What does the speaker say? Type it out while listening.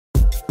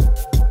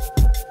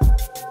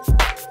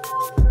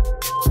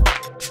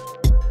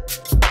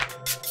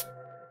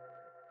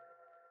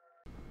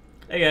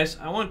Hey guys,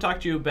 I want to talk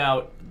to you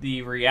about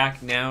the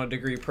React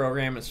NanoDegree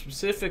program, and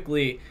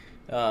specifically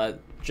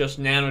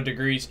just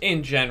NanoDegrees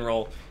in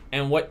general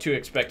and what to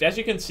expect. As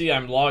you can see,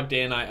 I'm logged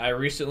in. I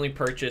recently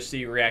purchased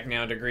the React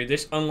NanoDegree.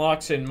 This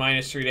unlocks in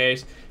 -3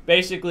 days.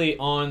 Basically,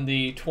 on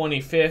the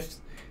 25th,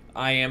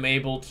 I am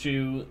able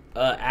to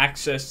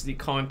access the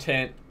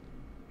content.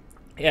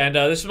 And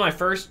this is my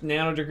first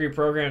NanoDegree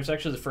program. It's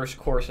actually the first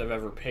course I've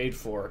ever paid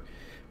for,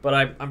 but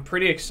I'm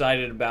pretty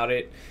excited about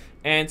it.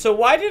 And so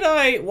why did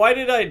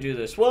I do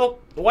this? Well,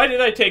 why did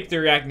I take the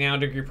React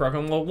NanoDegree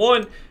program? Well,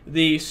 one,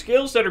 the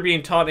skills that are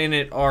being taught in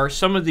it are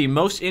some of the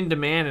most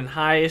in-demand and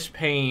highest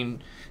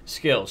paying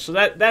skills. So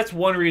that's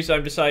one reason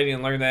I'm deciding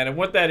to learn that. And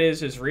what that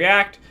is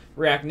React,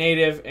 React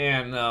Native,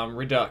 and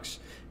Redux.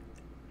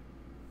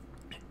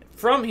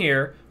 From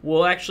here,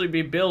 we'll actually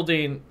be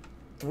building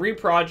 3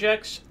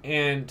 projects,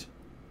 and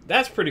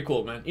that's pretty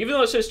cool, man. Even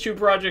though it says 2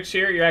 projects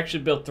here, you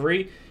actually build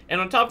 3. And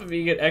on top of it,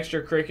 you get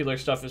extracurricular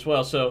stuff as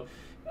well. So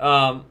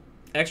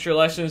extra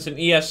lessons in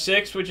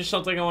ES6, which is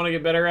something I want to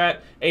get better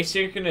at.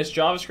 Asynchronous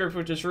JavaScript,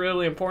 which is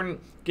really important.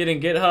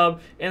 Getting GitHub.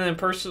 And then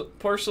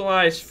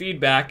personalized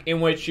feedback, in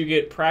which you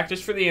get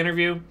practice for the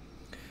interview,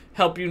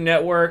 help you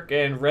network,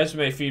 and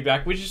resume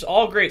feedback, which is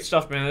all great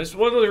stuff, man. This is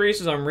one of the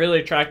reasons I'm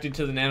really attracted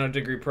to the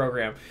NanoDegree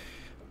program.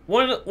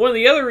 One of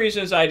the other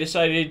reasons I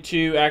decided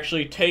to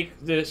actually take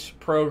this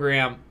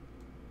program,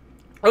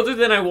 other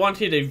than I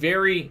wanted a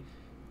very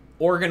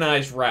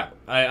organized route.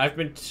 I've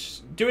been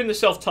doing the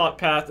self-taught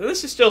path, and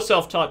this is still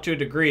self-taught to a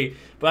degree,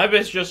 but I've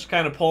been just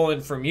kind of pulling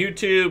from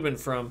YouTube and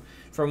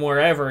from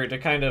wherever to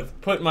kind of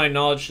put my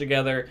knowledge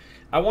together.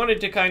 I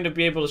wanted to kind of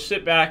be able to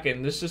sit back,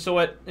 and this is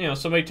what, you know,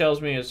 somebody tells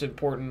me is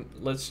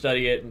important, let's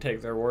study it and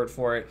take their word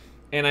for it.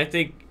 And I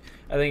think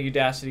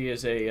Udacity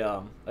is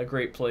a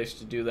great place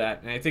to do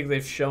that, and I think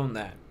they've shown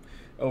that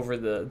over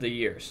the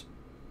years.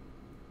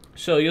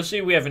 So you'll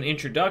see we have an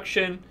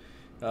introduction,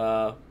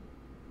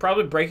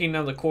 probably breaking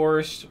down the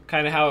course,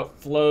 kind of how it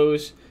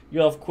flows.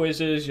 You'll have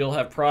quizzes, you'll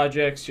have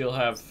projects, you'll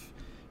have,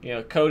 you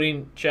know,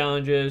 coding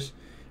challenges.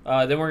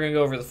 Then we're going to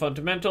go over the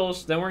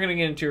fundamentals. Then we're going to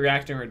get into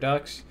React and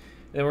Redux.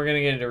 Then we're going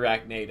to get into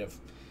React Native.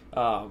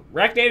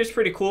 React Native is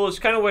pretty cool. It's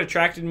kind of what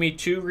attracted me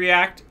to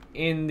React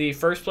in the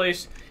first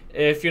place.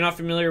 If you're not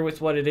familiar with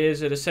what it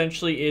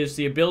essentially is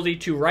the ability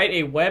to write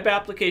a web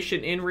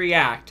application in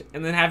React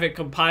and then have it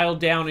compiled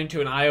down into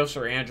an iOS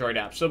or Android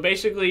app. So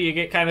basically you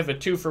get kind of a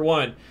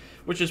 2-for-1,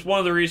 which is one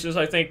of the reasons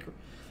I think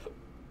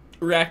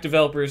React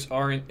developers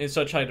are in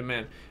such high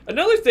demand.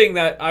 Another thing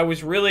that I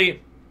was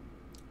really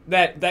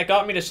that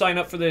got me to sign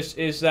up for this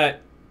is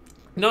that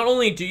not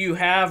only do you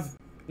have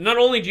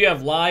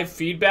live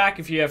feedback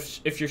if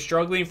you're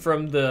struggling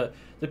from the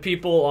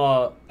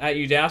people at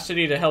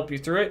Udacity to help you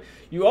through it,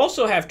 you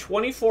also have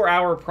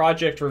 24-hour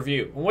project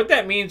review. And what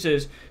that means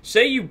is,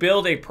 say you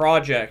build a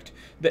project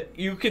that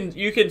you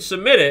can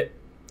submit it,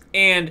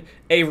 and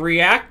a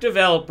React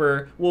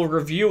developer will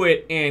review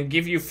it and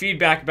give you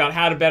feedback about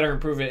how to better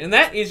improve it. And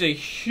that is a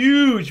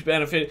huge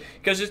benefit,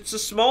 because it's the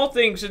small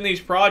things in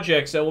these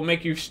projects that will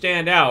make you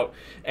stand out.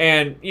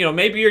 And, you know,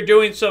 maybe you're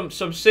doing some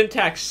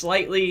syntax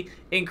slightly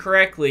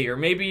incorrectly, or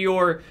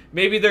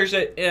maybe there's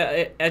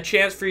a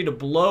chance for you to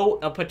blow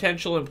a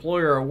potential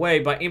employer away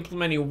by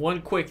implementing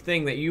one quick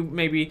thing that you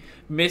maybe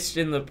missed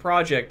in the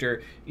project,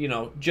 or, you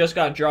know, just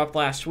got dropped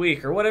last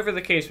week, or whatever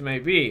the case may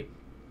be.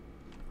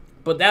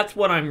 But that's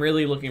what I'm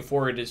really looking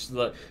forward to, is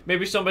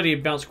maybe somebody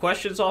to bounce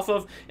questions off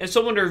of, and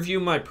someone to review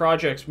my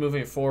projects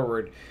moving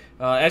forward.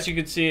 As you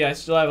can see, I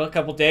still have a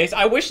couple days.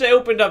 I wish they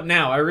opened up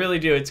now. I really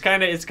do. It's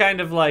kind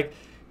of like,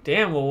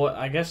 damn. Well,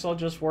 I guess I'll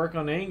just work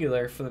on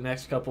Angular for the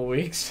next couple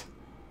weeks,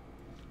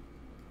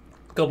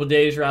 couple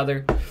days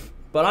rather.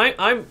 But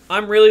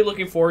I'm really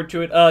looking forward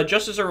to it.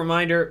 Just as a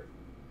reminder,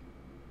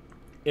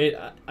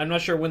 I'm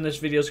not sure when this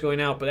video is going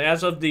out, but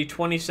as of the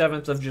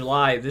 27th of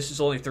July, this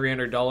is only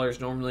 $300.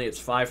 Normally it's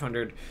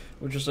 $500,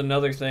 which is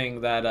another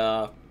thing that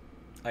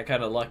I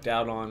kind of lucked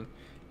out on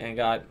and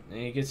got.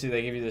 And you can see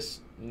they give you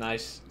this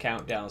nice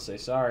countdown to say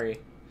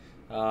sorry.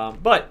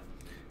 But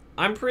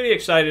I'm pretty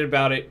excited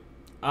about it.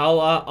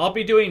 I'll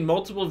be doing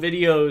multiple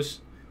videos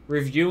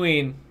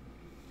reviewing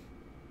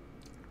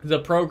the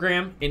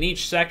program in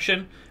each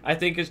section. I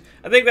think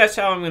that's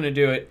how I'm going to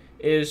do it.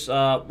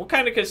 We'll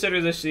kind of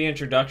consider this the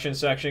introduction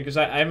section, because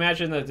I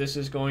imagine that this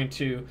is going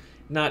to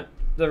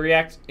the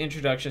React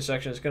introduction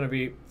section is going to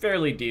be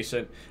fairly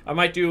decent.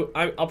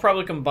 I'll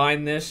probably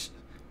combine this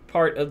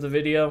part of the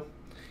video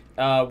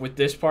with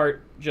this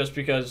part, just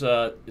because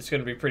it's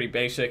going to be pretty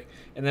basic.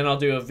 And then I'll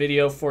do a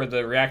video for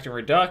the React and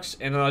Redux,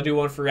 and then I'll do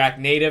one for React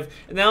Native,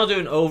 and then I'll do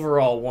an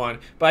overall one.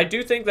 But I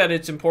do think that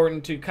it's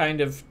important to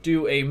kind of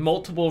do a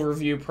multiple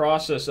review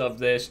process of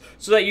this,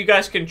 so that you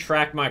guys can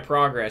track my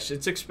progress.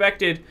 It's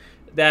expected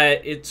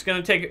that it's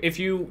going to take, if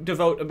you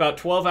devote about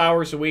 12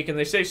 hours a week, and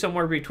they say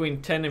somewhere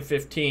between 10 and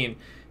 15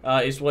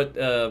 is what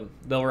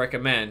they'll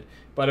recommend.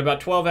 But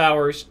about 12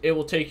 hours, it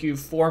will take you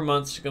 4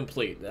 months to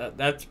complete.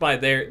 That's by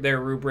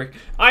their rubric.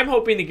 I'm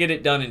hoping to get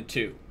it done in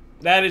 2.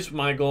 That is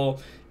my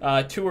goal,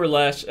 2 or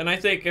less. And I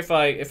think if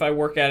I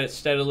work at it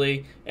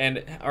steadily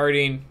and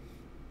already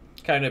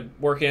kind of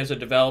working as a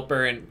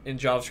developer in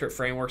JavaScript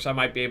frameworks, I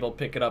might be able to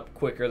pick it up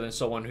quicker than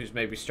someone who's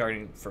maybe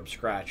starting from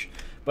scratch.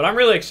 But I'm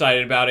really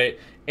excited about it.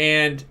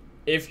 And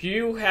if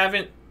you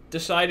haven't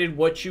decided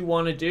what you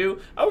want to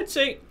do, I would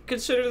say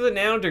consider the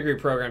NanoDegree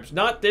programs.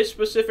 Not this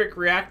specific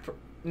React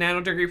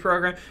NanoDegree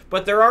program,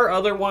 but there are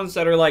other ones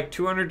that are like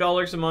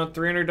 $200 a month,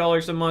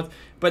 $300 a month,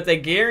 but they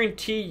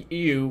guarantee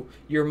you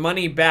your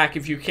money back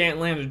if you can't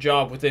land a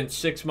job within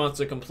 6 months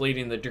of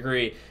completing the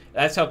degree.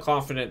 That's how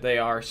confident they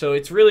are. So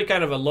it's really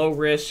kind of a low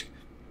risk,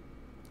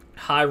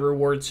 high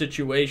reward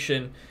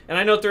situation. And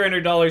I know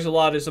 $300 a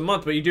lot is a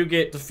month, but you do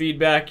get the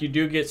feedback, you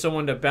do get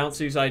someone to bounce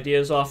these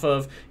ideas off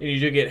of, and you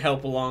do get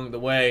help along the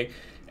way,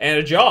 and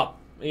a job.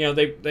 You know,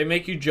 they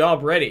make you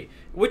job ready,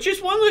 which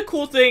is one of the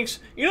cool things.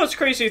 You know, what's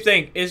crazy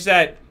thing is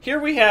that here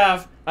we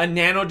have a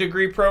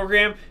NanoDegree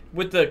program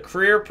with the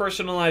career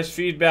personalized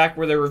feedback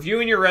where they're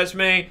reviewing your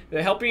resume,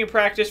 they're helping you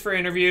practice for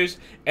interviews,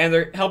 and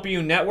they're helping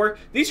you network.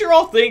 These are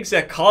all things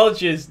that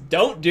colleges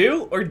don't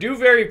do or do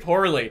very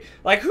poorly.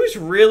 Like, who's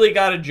really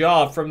got a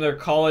job from their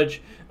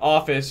college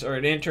office or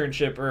an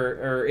internship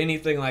or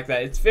anything like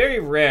that? It's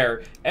very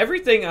rare.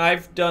 Everything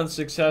I've done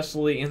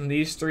successfully in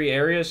these three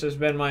areas has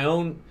been my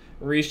own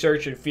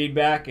research and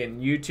feedback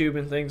and YouTube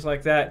and things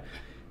like that.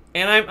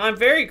 And I'm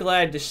very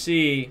glad to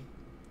see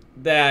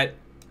that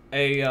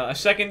a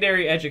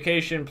secondary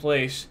education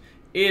place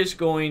is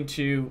going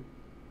to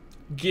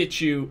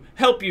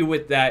help you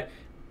with that.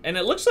 And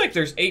it looks like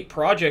there's 8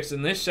 projects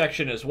in this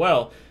section as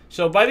well.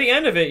 So by the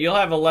end of it, you'll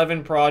have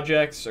 11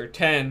 projects or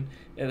 10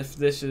 if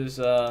this is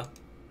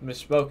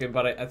misspoken,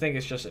 but I think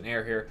it's just an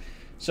error here.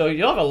 So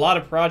you'll have a lot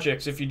of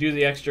projects if you do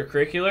the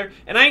extracurricular,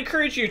 and I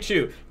encourage you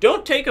to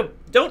don't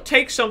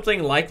take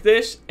something like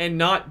this and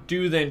not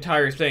do the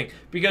entire thing,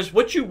 because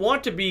what you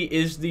want to be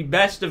is the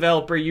best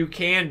developer you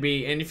can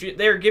be, and if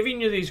they're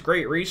giving you these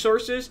great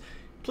resources,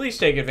 please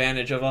take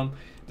advantage of them.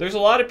 There's a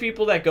lot of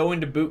people that go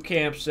into boot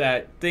camps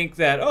that think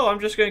that, oh, I'm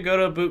just going to go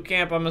to a boot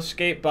camp, I'm going to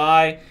skate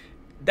by.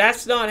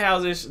 That's not how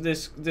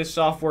this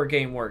software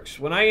game works.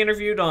 When I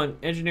interviewed on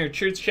Engineer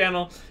Truth's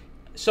channel,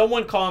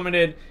 someone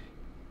commented,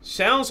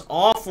 sounds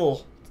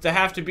awful to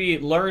have to be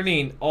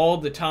learning all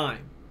the time.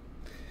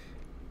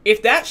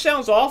 If that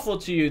sounds awful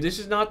to you, this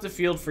is not the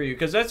field for you,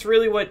 because that's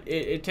really what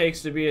it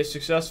takes to be a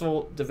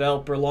successful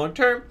developer long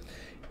term,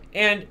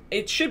 and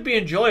it should be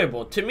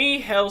enjoyable. To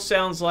me, hell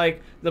sounds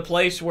like the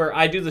place where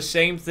I do the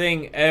same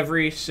thing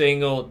every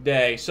single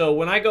day. So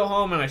when I go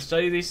home and I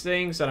study these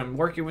things and I'm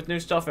working with new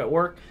stuff at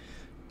work,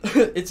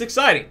 it's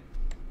exciting.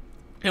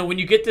 And when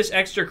you get this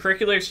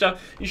extracurricular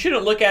stuff, you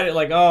shouldn't look at it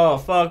like, oh,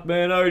 fuck,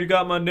 man, I already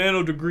got my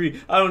NanoDegree.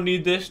 I don't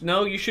need this.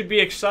 No, you should be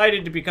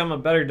excited to become a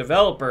better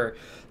developer.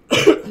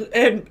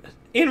 And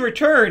in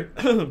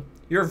return,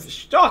 your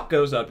stock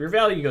goes up. Your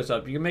value goes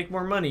up. You can make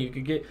more money.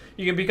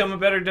 You can become a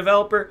better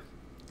developer,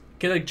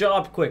 get a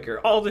job quicker,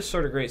 all this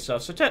sort of great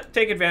stuff. So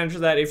take advantage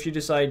of that if you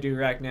decide to do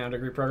React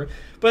NanoDegree program.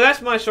 But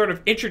that's my sort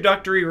of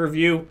introductory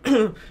review.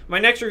 My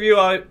next review,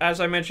 as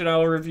I mentioned,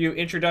 I'll review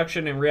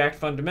Introduction and React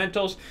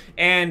Fundamentals.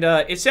 And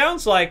it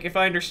sounds like, if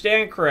I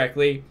understand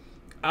correctly,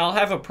 I'll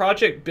have a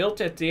project built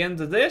at the end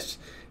of this,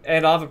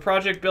 and I'll have a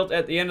project built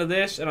at the end of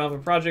this, and I'll have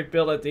a project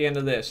built at the end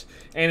of this.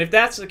 And if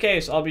that's the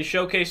case, I'll be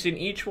showcasing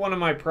each one of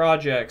my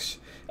projects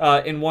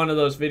in one of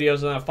those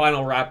videos in a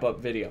final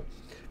wrap-up video.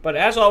 But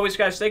as always,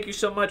 guys, thank you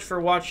so much for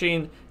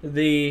watching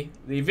the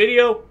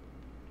video.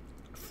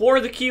 For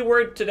the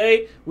keyword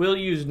today, we'll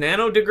use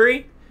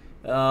NanoDegree.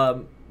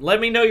 Let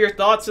me know your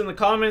thoughts in the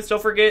comments.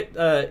 Don't forget,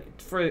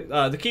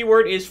 the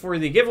keyword is for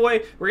the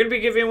giveaway. We're going to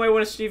be giving away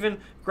one of Stephen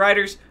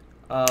Grider's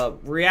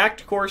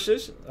React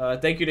courses.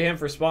 Thank you to him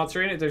for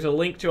sponsoring it. There's a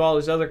link to all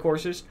his other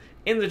courses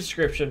in the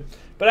description.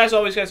 But as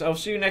always, guys, I'll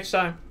see you next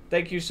time.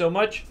 Thank you so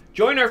much.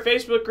 Join our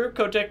Facebook group,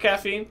 Codetech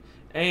Caffeine,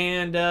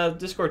 and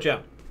Discord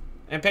channel.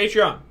 And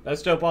Patreon.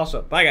 That's dope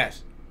also. Bye,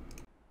 guys.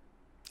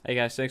 Hey,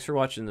 guys. Thanks for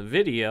watching the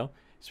video.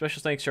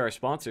 Special thanks to our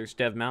sponsors,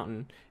 Dev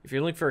Mountain. If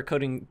you're looking for a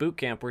coding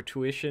bootcamp where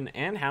tuition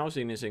and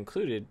housing is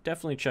included,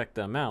 definitely check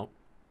them out.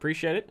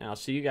 Appreciate it, and I'll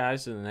see you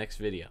guys in the next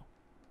video.